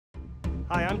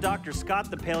Hi, I'm Dr. Scott,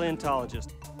 the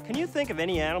paleontologist. Can you think of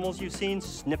any animals you've seen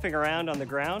sniffing around on the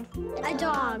ground? A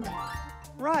dog.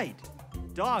 Right.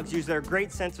 Dogs use their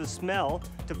great sense of smell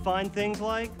to find things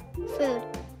like... Food.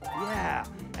 Yeah,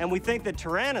 and we think that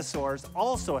Tyrannosaurs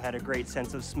also had a great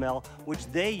sense of smell, which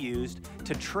they used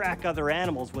to track other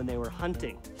animals when they were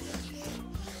hunting.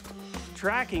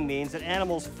 Tracking means that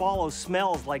animals follow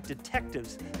smells like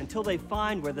detectives until they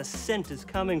find where the scent is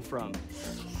coming from.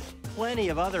 Plenty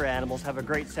of other animals have a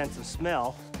great sense of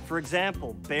smell. For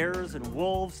example, bears and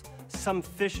wolves, some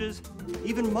fishes,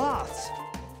 even moths.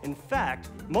 In fact,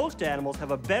 most animals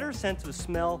have a better sense of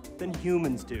smell than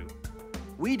humans do.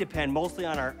 We depend mostly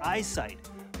on our eyesight,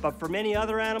 but for many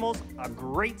other animals, a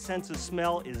great sense of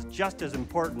smell is just as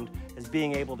important as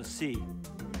being able to see.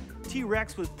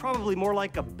 T-Rex was probably more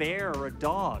like a bear or a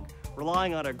dog,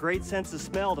 relying on a great sense of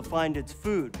smell to find its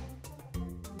food.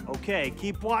 Okay,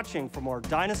 keep watching for more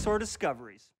dinosaur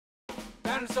discoveries.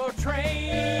 Dinosaur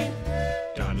Train!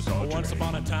 Dinosaur Train. Once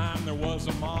upon a time there was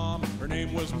a mom. Her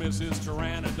name was Mrs.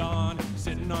 Pteranodon.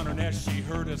 Sitting on her nest she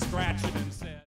heard a scratching and said...